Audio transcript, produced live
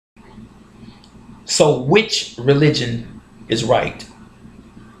So which religion is right?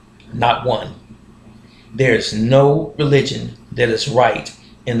 Not one. There's no religion that is right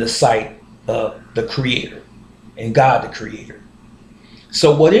in the sight of the Creator and God the Creator.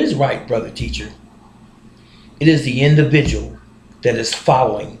 So what is right, brother teacher? It is the individual that is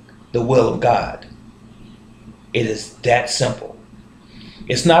following the will of God. It is that simple.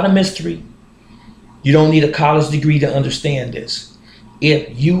 It's not a mystery. You don't need a college degree to understand this.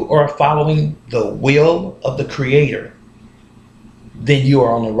 If you are following the will of the Creator, then you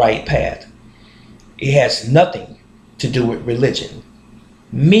are on the right path. It has nothing to do with religion.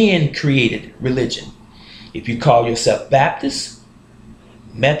 Men created religion. If you call yourself Baptist,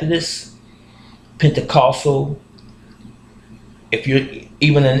 Methodist, Pentecostal, if you're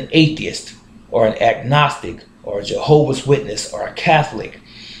even an atheist or an agnostic or a Jehovah's Witness or a Catholic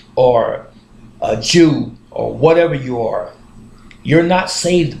or a Jew or whatever you are, you're not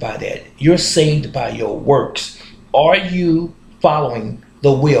saved by that. You're saved by your works. Are you following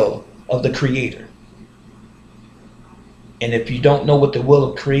the will of the Creator? And if you don't know what the will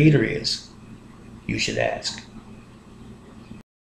of Creator is, you should ask.